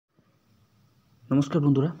নমস্কার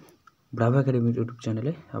বন্ধুরা, Bravo academy YouTube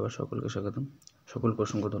চ্যানেলে আবার সকলকে স্বাগতম। সকলকে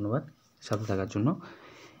অসংখ্য ধন্যবাদ সাথে থাকার জন্য।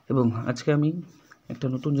 এবং আজকে আমি একটা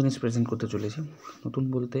নতুন জিনিস প্রেজেন্ট করতে চলেছি। নতুন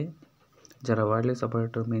বলতে যারা ওয়্যারলেস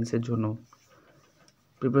অপারেটর মেন্সের জন্য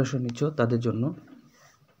প্রিপারেশন নিচ্ছ তাদের জন্য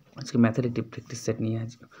আজকে ম্যাথের একটি প্র্যাকটিস সেট নিয়ে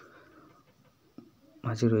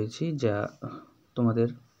হাজির রয়েছি, যা তোমাদের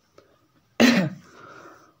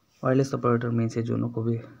ওয়্যারলেস অপারেটর মেন্সের জন্য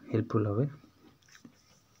খুবই হেল্পফুল হবে।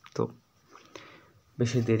 তো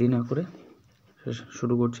বেশি দেরি না করে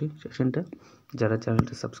শুরু করছি সেশনটা। যারা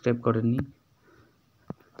চ্যানেলটা সাবস্ক্রাইব করেননি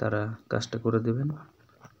তারা কাজটা করে দেবেন,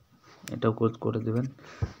 এটাও করে দেবেন।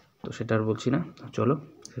 তো সেটা আর বলছি না, চলো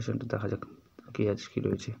সেশনটা দেখা যাক কি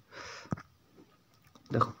রয়েছে।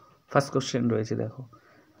 দেখো, ফার্স্ট কোশ্চেন রয়েছে, দেখো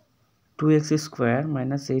 2x square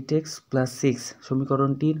minus 8x plus 6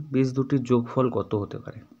 সমীকরণটির বীজ দুটির যোগফল কত হতে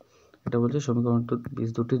পারে। এটা বলছে সমীকরণটির বীজ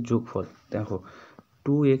দুটির যোগফল। দেখো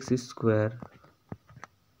 2x স্কোয়ার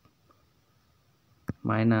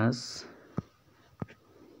মাইনাস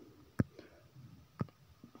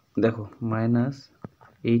দেখো মাইনাস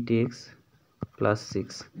 8x প্লাস 6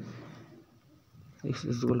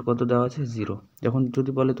 কত দেওয়া আছে 0। যখন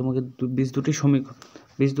যদি বলে তোমাকে বীজ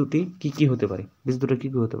দুটি কি হতে পারে, বীজ দুটো কি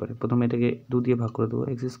হতে পারে, প্রথমে এটাকে 2 দিয়ে ভাগ করে দেবো।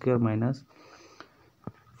 X square minus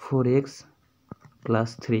 4x plus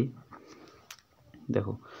 3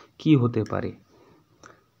 দেখো কি হতে পারে,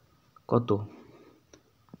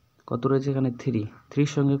 কত রয়েছে এখানে 3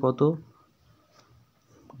 সঙ্গে কত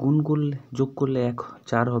গুণ করলে যোগ করলে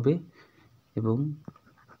 4 হবে, এবং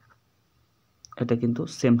এটা কিন্তু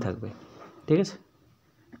সেম থাকবে। ঠিক আছে,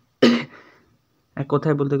 এক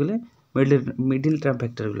কথায় বলতে গেলে মিডিল টার্ম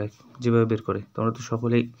ফ্যাক্টরগুলো যেভাবে বের করে, তোমরা তো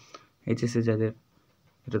সকলেই এইচএসে যাদের,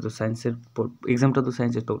 এটা তো সায়েন্সের এক্সামটা তো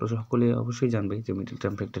সায়েন্সের, তোমরা সকলে অবশ্যই জানবে যে মিডিল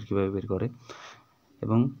টার্ম ফ্যাক্টর কীভাবে বের করে।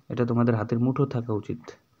 এবং এটা তোমাদের হাতের মুঠো থাকা উচিত,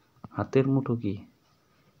 হাতের মুঠো কি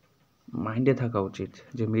মাইন্ডে থাকা উচিত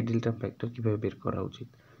যে মিডিল টার্ম ফ্যাক্টর কীভাবে বের করা উচিত,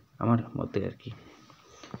 আমার মতে আর কি।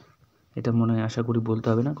 এটা মনে হয় আশা করি বলতে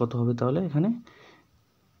হবে না কত হবে। তাহলে এখানে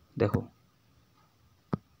দেখো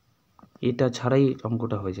এটা ছাড়াই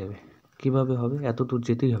অঙ্কটা হয়ে যাবে। কিভাবে হবে, এত দূর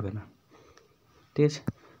যেতেই হবে না। ঠিক আছে,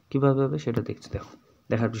 কীভাবে হবে সেটা দেখছি,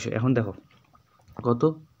 দেখার বিষয়। এখন দেখো কত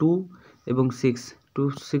 2 এবং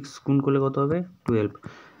 6 গুণ করলে কত হবে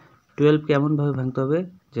 12কে এমনভাবে ভাঙতে হবে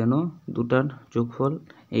যেন দুটার যোগফল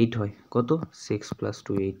 8 হয়। কত 6 প্লাস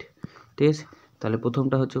 2 8। ঠিক আছে, তাহলে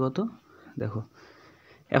প্রথমটা হচ্ছে কত দেখো।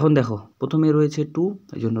 এখন দেখো প্রথমে রয়েছে 2,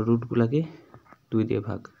 এই জন্য রুটগুলাকে 2 দিয়ে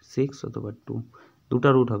ভাগ, 6 অথবা 2, দুটা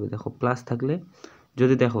রুট হবে। দেখো প্লাস থাকলে,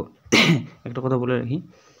 যদি দেখো একটা কথা বলে রাখি,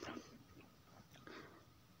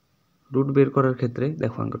 রুট বের করার ক্ষেত্রে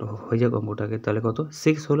দেখো অঙ্কটা হয়ে যাক অঙ্কটাকে, তাহলে কত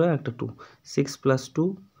 6 হলো একটা 2, 6 প্লাস 2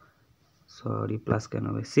 সরি প্লাস কেন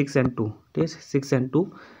হবে 6 and 2। ঠিক আছে, 6 and 2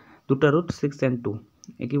 দুটা রুট, 6 and 2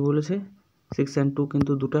 একই বলেছে। 6 and 2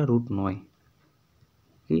 কিন্তু দুটা রুট নয়।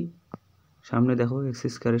 কি সামনে দেখো এক্স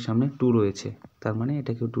স্কোয়ারের সামনে 2 রয়েছে, তার মানে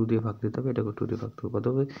এটাকে 2 দিয়ে ভাগ দিতে হবে, এটাকে 2 দিয়ে ভাগ দিতে হবে। কত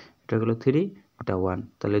হবে, এটা হলো 3, এটা 1,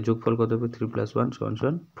 তাহলে যোগফল কত হবে 3 + 1 =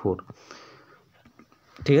 4।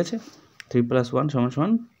 ঠিক আছে, 3 + 1 =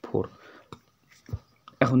 4।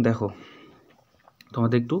 এখন দেখো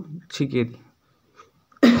তোমাদের একটু শিখিয়ে দিই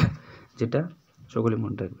যেটা সকলে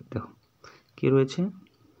মনে রাখবে। দেখো কি রয়েছে,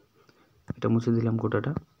 এটা মুছে দিলাম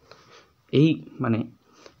গোটাটা।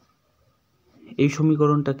 এই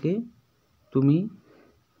সমীকরণটাকে তুমি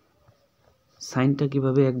সাইনটা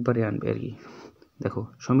কিভাবে একবারে আনবে আর কি। দেখো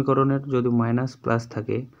সমীকরণের যদি মাইনাস প্লাস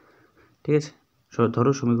থাকে, ঠিক আছে,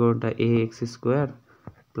 ধরো সমীকরণটা ax²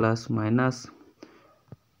 plus minus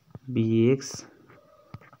bx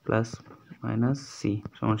plus minus c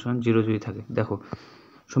 = 0 যদি থাকে। দেখো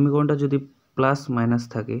সমীকরণটা যদি প্লাস মাইনাস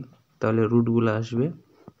থাকে তাহলে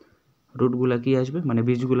রুটগুলা কি আসবে, মানে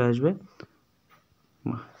বীজগুলো আসবে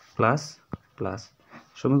প্লাস প্লাস।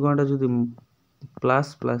 সমীকরণটা যদি প্লাস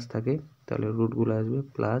প্লাস থাকে তাহলে রুটগুলো আসবে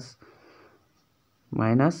প্লাস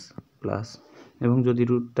মাইনাস প্লাস, এবং যদি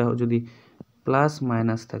রুটটা যদি প্লাস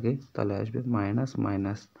মাইনাস থাকে তাহলে আসবে মাইনাস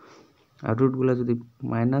মাইনাস, আর রুটগুলো যদি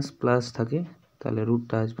মাইনাস প্লাস থাকে তাহলে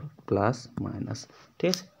রুটটা আসবে প্লাস মাইনাস। ঠিক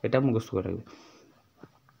আছে, এটা মুখস্থ করে রাখবে।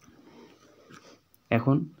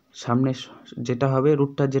 এখন সামনে যেটা হবে,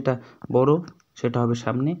 রুটটা যেটা বড় সেটা হবে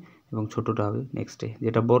সামনে এবং ছোটটা হবে নেক্সটে,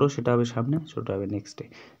 যেটা বড় সেটা হবে সামনে, ছোটটা হবে নেক্সটে।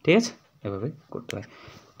 ঠিক আছে, এভাবে করতে হয়।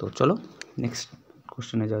 তো চলো নেক্সট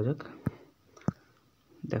কোশ্চেনে যাওয়া যাক।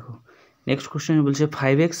 দেখো নেক্সট কোশ্চেনে বলছে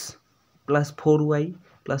 5x প্লাস 4y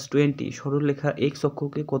প্লাস 20 সরলরেখা x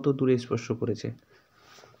অক্ষকে কত দূরে স্পর্শ করেছে।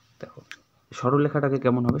 দেখো সরলরেখাটাকে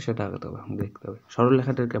কেমন হবে সেটা আগে দেখতে হবে,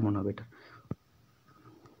 সরলরেখাটা কেমন হবে। এটা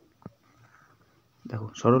দেখো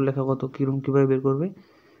সরলরেখা কত কিভাবে বের করবে,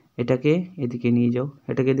 এটাকে এদিকে নিয়ে যাও,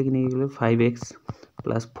 এটাকে এদিকে নিয়ে গেলে 5x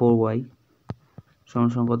প্লাস 4y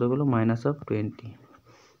সমান কত হলো -20।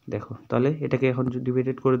 দেখো তাহলে এটাকে এখন যদি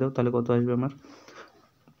ডিভাইডেড করে দাও তাহলে কত আসবে আমার,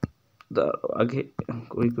 আগে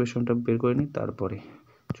ওই ইকুয়েশনটা বের করে নিই তারপরে।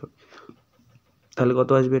 তাহলে কত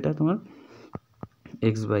আসবে এটা তোমার,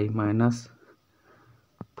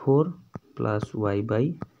 x/-4 প্লাস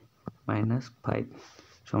y/-5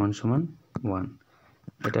 সমান 1।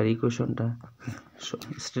 এটার ইকুয়েশনটা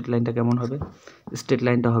স্ট্রেট লাইনটা কেমন হবে, স্ট্রেট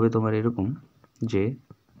লাইনটা হবে তোমার এরকম যে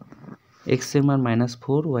x এর মান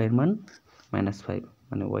 -4, y এর মান -5,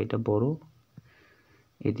 মানে ওয়াইটা বড়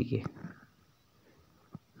এদিকে,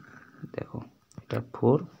 দেখো এটা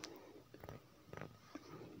 4,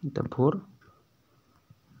 এটা 4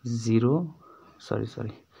 0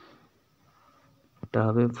 সরি এটা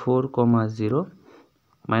হবে 4, 0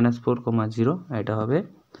 -4, 0, এটা হবে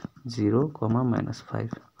 0,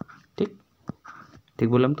 -5। ঠিক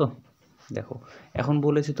বললাম তো? দেখো এখন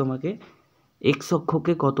বলেছি তোমাকে এক্স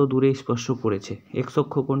অক্ষকে কত দূরে স্পর্শ করেছে। এক্স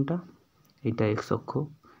অক্ষ কোনটা, এটা এক্স অক্ষ,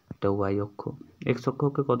 এটা ওয়াই অক্ষ। এক্স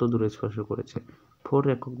অক্ষকে কত দূরে স্পর্শ করেছে, 4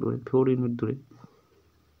 একক দূরে, 4 ইউনিট দূরে।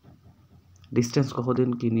 ডিস্টেন্স কতদিন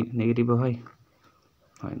কি নেগেটিভ হয়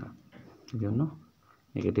না, এই জন্য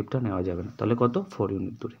নেগেটিভটা নেওয়া যাবে না। তাহলে কত, 4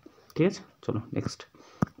 ইউনিট দূরে। ঠিক আছে, চলো নেক্সট।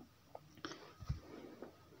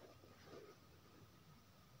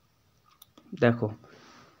 দেখো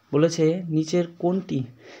বলেছে নিচের কোনটি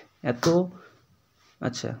এত,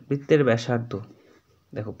 আচ্ছা বৃত্তের ব্যাসার্ধ।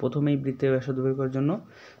 দেখো প্রথমেই বৃত্তের ব্যাসার্ধ বের করার জন্য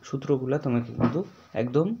সূত্রগুলো তোমাকে কিন্তু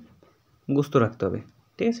একদম মুখস্থ রাখতে হবে।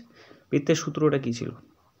 ঠিক আছে, বৃত্তের সূত্রটা কি ছিল,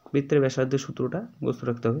 বৃত্তের ব্যাসার্ধের সূত্রটা মুখস্থ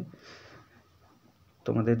রাখতে হবে।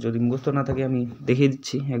 তোমাদের যদি মুখস্থ না থাকে আমি দেখিয়ে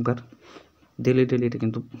দিচ্ছি একবার, ডেলি এটা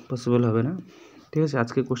কিন্তু পসিবল হবে না। ঠিক আছে,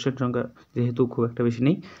 আজকে কোশ্চেন সংখ্যা যেহেতু খুব একটা বেশি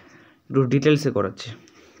নেই, একটু ডিটেলসে করাচ্ছে।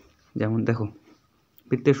 যেমন দেখো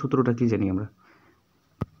বৃত্তের সূত্রটা কি জানি আমরা,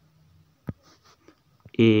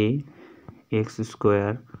 ax²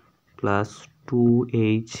 plus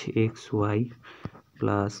 2hxy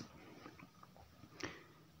plus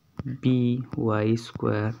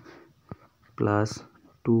by² plus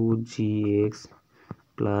 2gx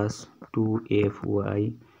plus 2fy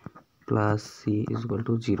plus c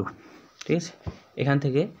 = 0। ঠিক আছে, এখান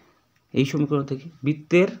থেকে এই সমীকরণ থেকে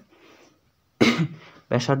বৃত্তের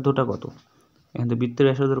ব্যাসার্ধটা কত, এখান থেকে বৃত্তের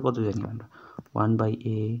ব্যাসার্ধটা কত জানি আমরা,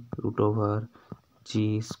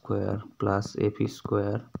 1/a√g² plus f²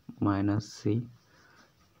 minus c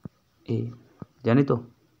a, জানি তো।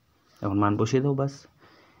 এখন মান বসিয়ে দাও বাস।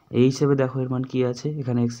 এই হিসেবে দেখো এর মান কি আছে,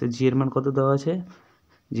 এখানে x এর জি এর মান কত দেওয়া আছে,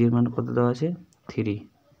 জি এর মান কত দেওয়া আছে 3।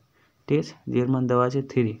 ঠিক আছে, জি এর মান দেওয়া আছে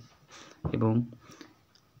 3 এবং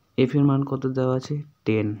f এর মান কত দেওয়া আছে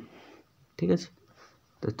 10। ঠিক আছে,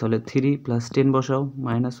 তাহলে 3 প্লাস 10 বসাও,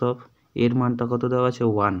 মাইনাস অফ এর মানটা কত দেওয়া আছে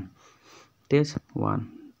 1। ঠিক আছে 1,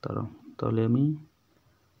 তাহলে আমি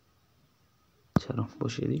চলো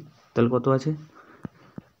বসিয়ে দিই। তাহলে কত আছে,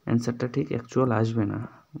 অ্যান্সারটা ঠিক অ্যাকচুয়াল আসবে না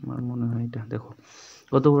আমার মনে হয়। এটা দেখো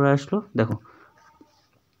কত করে আসলো, দেখো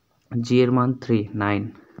জি এর মান 3, 9,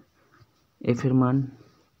 এফ এর মান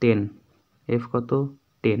 10, এফ কত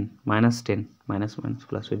 10, -10 মাইনাস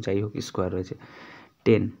প্লাস যাই হোক স্কোয়ার রয়েছে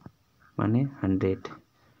 10 মানে 100,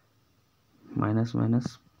 মাইনাস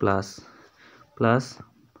প্লাস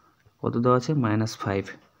কত দেওয়া আছে -5,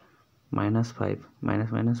 মাইনাস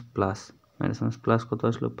প্লাস কত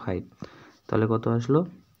আসলো 5, তাহলে কত আসলো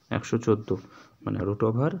 114, মানে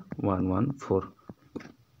 √114।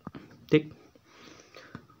 ঠিক,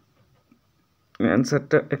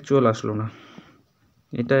 অ্যান্সারটা অ্যাকচুয়াল আসলো না।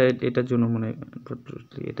 এটার জন্য মানে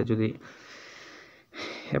এটা যদি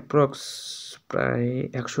অ্যাপ্রক্স প্রায়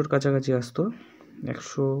 100-র কাছাকাছি আসতো,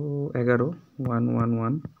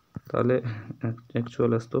 111, তাহলে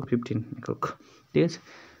অ্যাকচুয়াল আসতো 15 একক। ঠিক আছে,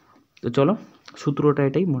 তো চলো সূত্রটা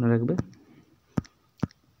এটাই মনে রাখবে,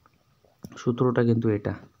 সূত্রটা কিন্তু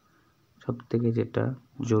এটা সব থেকে যেটা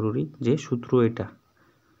জরুরি, যে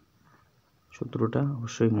সূত্রটা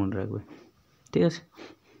অবশ্যই মনে রাখবে। ঠিক আছে,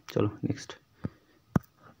 চলো নেক্সট।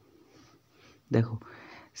 দেখো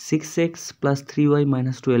 6x প্লাস 3y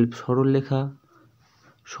মাইনাস 12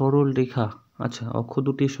 সরল রেখা, আচ্ছা অক্ষ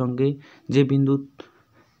দুটির সঙ্গে যে বিন্দু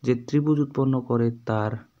যে ত্রিভুজ উৎপন্ন করে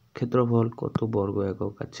তার ক্ষেত্রফল কত বর্গ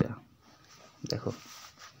একক। আচ্ছা দেখো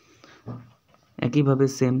একইভাবে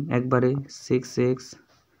সেম একবারে 6x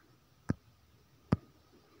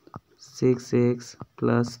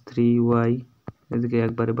প্লাস 3y এদিকে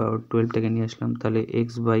একবারে 12টাকে নিয়ে আসলাম, তাহলে x/,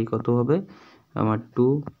 কত হবে আমার 2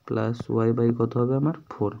 প্লাস y/, কত হবে আমার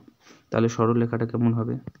 4। তাহলে সরল রেখাটা কেমন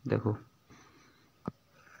হবে, দেখো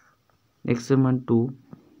x এর মান 2,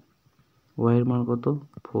 y এর মান কত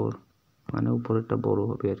 4, মানে উপরেরটা বড়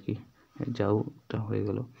হবে আর কি, যাও এটা হয়ে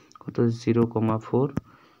গেল কত 0,4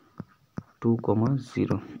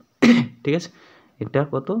 2,0 ঠিক আছে, এটা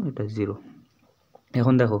কত, এটা 0।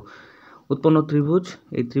 এখন দেখো উৎপন্ন ত্রিভুজ,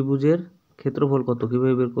 এই ত্রিভুজের ক্ষেত্রফল কত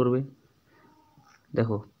কিভাবে বের করবে,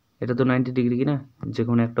 দেখো এটা তো 90 ডিগ্রি কিনা, যে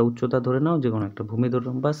কোনো একটা উচ্চতা ধরে নাও, যে কোনো একটা ভূমি ধরে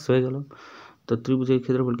নাও, বাস হয়ে গেল। তো ত্রিভুজের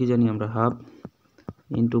ক্ষেত্রফল কি জানি আমরা, হাফ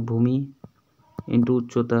ইন্টু ভূমি ইন্টু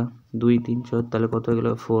উচ্চতা 2 3 4, তাহলে কত হয়ে গেল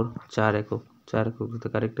 4, 4 একক, 4 একক তো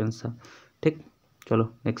কারেক্ট অ্যান্সার। ঠিক, চলো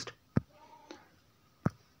নেক্সট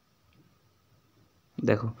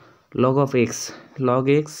দেখো log of x, log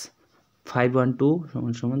x 512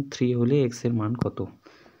 সমান সমান 3 হলে এক্স এর মান কত,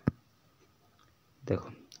 দেখো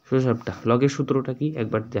সবটা লগের সূত্রটা কি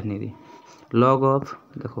একবার জানিয়ে দিই। লগ অফ,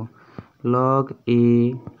 দেখো লগ এ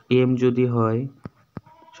এম যদি হয়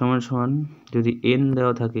সমান সমান, যদি এন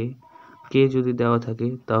দেওয়া থাকে, কে যদি দেওয়া থাকে,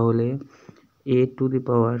 তাহলে এ টু দি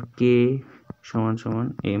পাওয়ার কে সমান সমান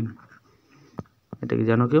এম, এটা কি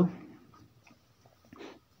জানো কেউ,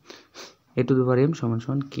 এ টু দি পাওয়ার এম সমান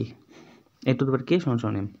সমান কে, এ টু দি পাওয়ার কে সমান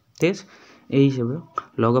সমান এম, ঠিক আছে। এই হিসেবে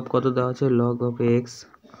লগ অফ কত দেওয়া আছে, log of x,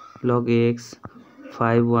 log x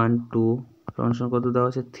 512 সমান সমান কত দেওয়া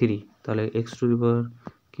আছে 3, তাহলে x to the power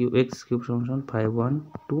cube, x cube সমান সমান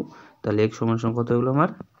 512, তাহলে এক্স সমান সমান কত হলো আমার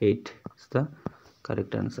 8, ইজ দ্য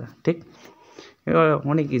কারেক্ট অ্যান্সার। ঠিক, এবার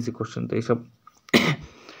অনেক ইজি কোশ্চেন, তো এইসব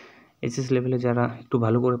এইচএস লেভেলে যারা একটু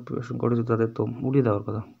ভালো করে প্রিপারেশন করেছে তাদের তো উড়িয়ে দেওয়ার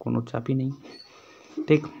কথা, কোনো চাপই নেই।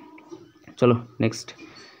 ঠিক, চলো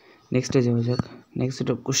নেক্সটে যাওয়া যাক। নেক্সট সেট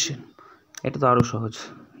অফ কোশ্চেন, এটা তো আরও সহজ,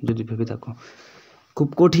 যদি ভেবে থাকো খুব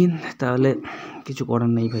কঠিন তাহলে কিছু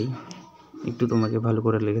করার নেই ভাই, একটু তোমাকে ভালো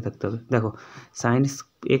করে লেগে থাকতে হবে। দেখো sine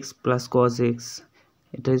x plus cos x,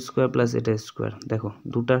 এটা স্কোয়ার প্লাস এটা স্কোয়ার, দেখো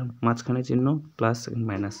দুটার মাঝখানে চিহ্ন প্লাস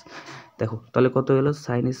মাইনাস, দেখো তাহলে কত হলো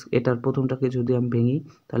সাইন, এটার প্রথমটাকে যদি আমি ভেঙি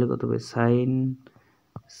তাহলে কত হবে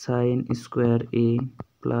sine square A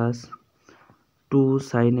plus 2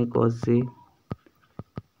 sign A cos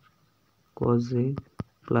A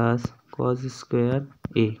plus cos square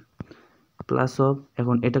A plus of,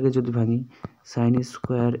 এখন এটাকে যদি ভাঙি সাইন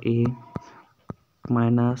স্কোয়ার এ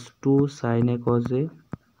মাইনাস 2 সাইন এ কস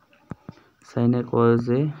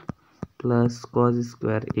এ প্লাস কস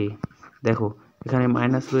স্কোয়ার এ, দেখো এখানে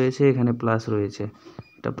মাইনাস রয়েছে, এখানে প্লাস রয়েছে,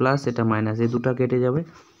 এটা প্লাস এটা মাইনাস, এই দুটা কেটে যাবে,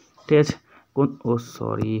 ঠিক আছে। ও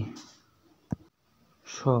সরি,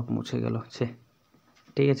 সব মুছে গেল,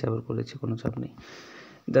 ঠিক আছে আবার করেছি, কোনো চাপ নেই।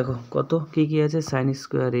 দেখো কত কি কি আছে, সাইন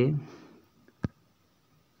স্কোয়ার এ,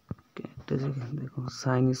 দেখো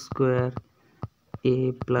সাইন স্কোয়ার এ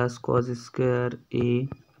প্লাস কস স্কোয়ার এ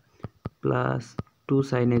প্লাস 2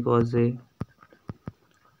 সাইন এ কস এ,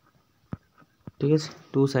 ঠিক আছে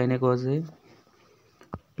 2 সাইন এ কস এ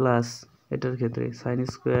প্লাস এটার ক্ষেত্রে sine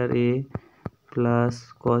square A plus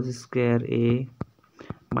cos square A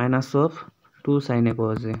minus of 2 sign এ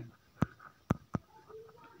কস এ,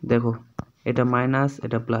 দেখো এটা মাইনাস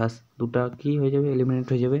এটা প্লাস, দুটা কি হয়ে যাবে, এলিমিনেট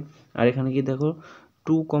হয়ে যাবে। আর এখানে কি দেখো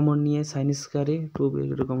 2 কমন নিয়ে সাইন স্কোয়ার এ,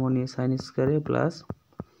 2 কমন নিয়ে সাইন স্কোয়ার এ প্লাস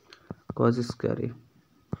কস স্কোয়ার এ,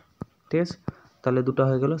 ঠিক আছে, তাহলে দুটো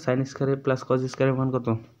হয়ে গেল। সাইন স্কোয়ার এ প্লাস কস স্কোয়ার এর মান কত,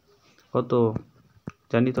 কত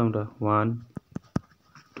জানি তো আমরা 1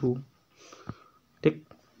 2, ঠিক,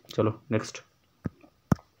 চলো নেক্সট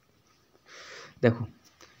দেখো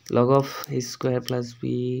log of A square plus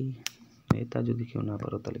B, এটা যদি কেউ না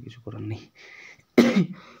পারো তাহলে কিছু করার নেই।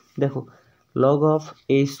 দেখো log of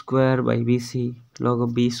A square by B C, log of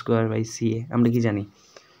B square by C এ, আমরা কি জানি,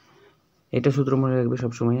 এটা সূত্র মনে রাখবে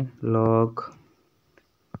সবসময়, লগ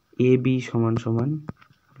এ বি সমান সমান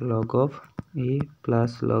log of A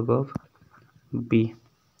plus log of B,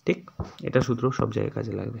 ঠিক, এটা সূত্র সব জায়গায়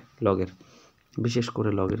কাজে লাগবে লগের, বিশেষ করে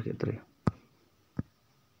লগের ক্ষেত্রে।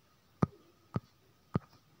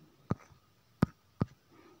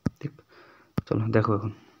 ঠিক, চলো দেখো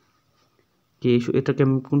এখন কি এটাকে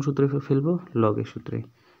আমি কোন সূত্রে ফেলবো, লগের সূত্রে,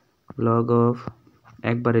 লগ অফ,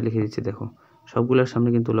 একবারে লিখে দিচ্ছি, দেখো সবগুলোর সামনে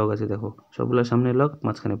কিন্তু লগ আছে, দেখো সবগুলোর সামনে লগ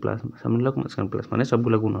মাঝখানে প্লাস, সামনে লগ মাঝখানে প্লাস, মানে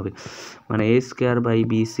সবগুলো গুণ হবে, মানে এ square by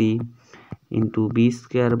B C into B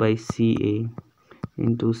square by C A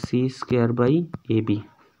into C square by A B,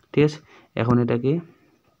 ঠিক আছে। এখন এটাকে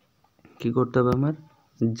কি করতে হবে আমার,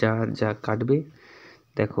 যা কাটবে,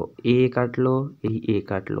 দেখো এ কাটলো, এই এ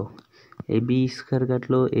কাটলো, এই বি স্কোয়ার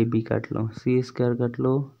কাটলো, এই বি কাটলো, সি স্কোয়ার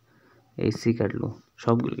কাটলো, এই সি কাটলো,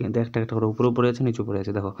 সবগুলো কিন্তু একটা একটা করে উপরে উপরে আছে, নিচে উপরে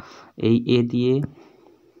আছে, দেখো এই এ দিয়ে,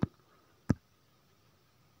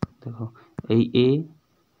 দেখো এই এ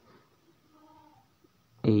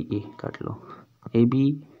কাটলো, এই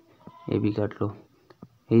বি কাটলো,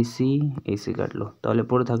 এই সি কাটলো, তাহলে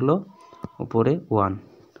পরে থাকলো উপরে 1,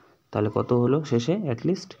 তাহলে কত হলো শেষে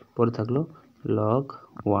অ্যাটলিস্ট পরে থাকলো log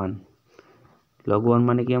 1। log 1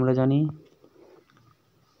 মানে কি আমরা জানি,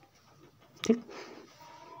 ঠিক?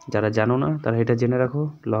 যারা জানো না তারা এটা জেনে রাখো,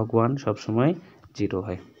 log 1 সবসময় 0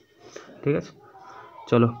 হয়। ঠিক আছে,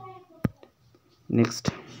 চলো নেক্সট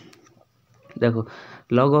দেখো,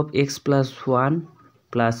 log of x plus 1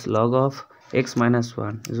 plus log of x minus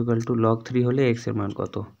 1 is equal to log 3 হলে x এর মান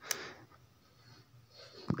কত?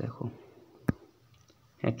 দেখো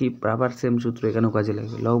একই আবার সেম সূত্র এখানেও কাজে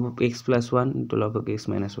লাগবে, log of x plus 1 into log of x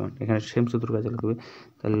minus 1, এখানে সেম সূত্র কাজে লাগবে।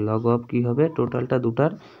 তাহলে log of কি হবে, টোটালটা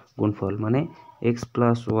দুটার গুণফল, মানে x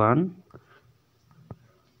plus 1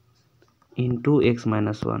 into x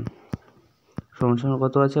minus 1 সমান সমান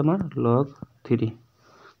কত আছে আমার, log 3।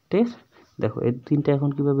 ঠিক আছে, দেখো এই তিনটা এখন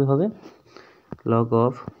কিভাবে হবে, log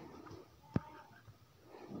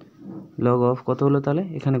of কত হলো, তাহলে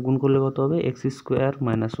এখানে গুণ করলে কত হবে, x স্কোয়ার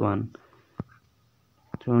মাইনাস 1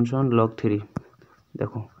 সমান সমান log 3।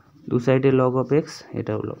 দেখো দু সাইডে log of x,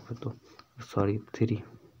 এটাও log কত, সরি 3।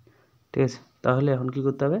 ঠিক আছে, তাহলে এখন কি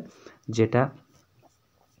করতে হবে, যেটা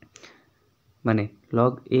মানে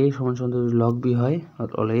log a সমান সমান log b হয়, আর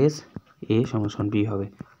অলওয়েজ a সমান সমান b হবে,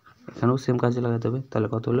 এখানেও সেম কাজে লাগাতে হবে। তাহলে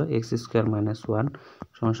কত হলো, x স্কোয়ার মাইনাস 1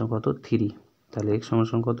 সমান সমান কত, 3। তাহলে x সমান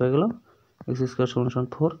সমান কত হয়ে গেল, x স্কোয়ার সমান সমান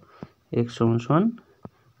 4, x সমান সমান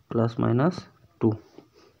প্লাস মাইনাস 2।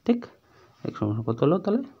 ঠিক, x সমান কত হলো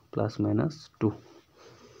তাহলে, প্লাস মাইনাস 2।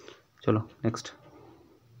 চলো নেক্সট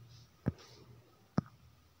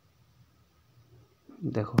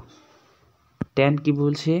দেখো, tan কি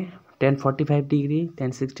বলছে, tan 45 degree, tan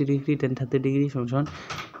 60 degree, tan 30 degree সমান সমান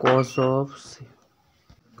cos of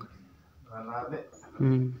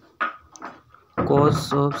cos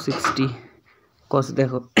of 60 cos,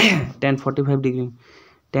 দেখো tan 45 ডিগ্রি,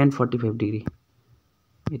 tan 45 ডিগ্রি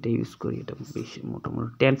এটা ইউজ করি, এটা বেশি মোটামুটি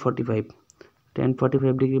tan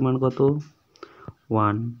 45 ডিগ্রি মান কত,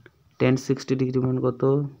 1। tan 60 ডিগ্রি মান কত,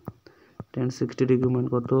 tan 60 ডিগ্রি মান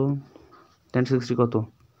কত, tan 60 কত,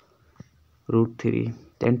 √3।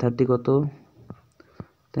 tan 30 কত,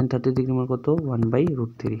 tan 30 ডিগ্রি মান কত,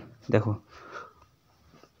 1/√3। দেখো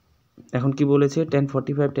এখন কি বলেছে, tan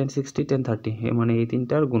 45, tan 60, tan 30, মানে এই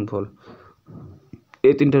তিনটার গুণফল,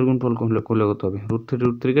 এই তিনটার গুণফল করলে কত হবে,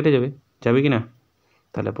 √3 কেটে যাবে কি না,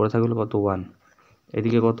 তাহলে পরে থাকলো কত, 1।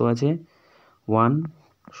 এদিকে কত আছে, 1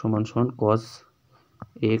 সমান সমান cos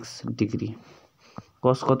x ডিগ্রি,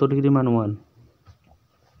 cos কত ডিগ্রি মান 1,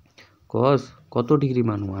 cos কত ডিগ্রি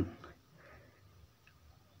মান 1,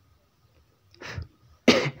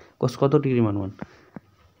 cos কত ডিগ্রি মান 1,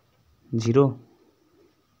 0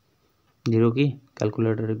 কি,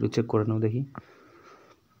 ক্যালকুলেটর একটু চেক করে নাও দেখি,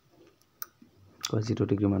 cos 0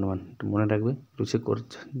 ডিগ্রি মান 1, একটু মনে রাখবে, একটু চেক করে,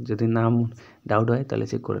 যদি না ডাউট হয় তাহলে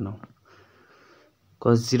চেক করে নাও।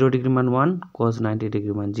 cos 0 ডিগ্রি মান 1, cos 90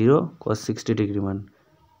 ডিগ্রি মান 0, cos 60 ডিগ্রি মান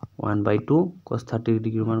 1/2, cos 30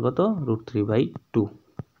 ডিগ্রি মান কত, √3/2।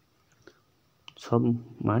 সব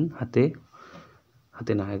মান হাতে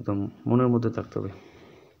না, একদম মনের মধ্যে থাকতে হবে।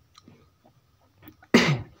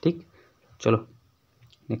 ঠিক, চলো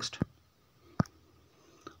next.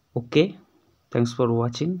 Okay, thanks for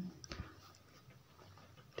watching.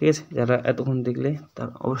 ঠিক আছে, যারা এতক্ষণ দেখলে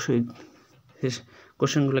তারা অবশ্যই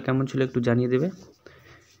কোশ্চেনগুলো কেমন ছিল একটু জানিয়ে দেবে,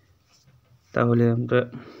 তাহলে আমরা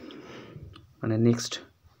মানে নেক্সট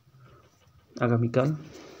আগামীকাল,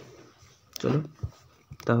 চলো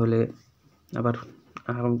তাহলে আবার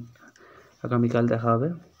আগামীকাল দেখা হবে।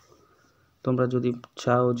 তোমরা যদি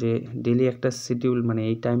চাও যে ডেলি একটা শিডিউল, মানে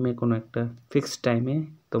এই টাইমে কোনো একটা ফিক্সড টাইমে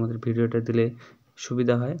তোমাদের ভিডিওটা দিলে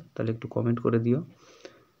সুবিধা হয়, তাহলে একটু কমেন্ট করে দিও,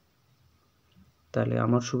 তাহলে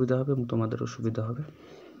আমার সুবিধা হবে এবং তোমাদেরও সুবিধা হবে।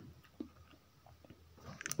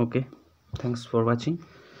 ওকে, থ্যাঙ্কস ফর ওয়াচিং,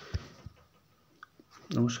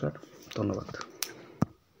 নমস্কার, ধন্যবাদ।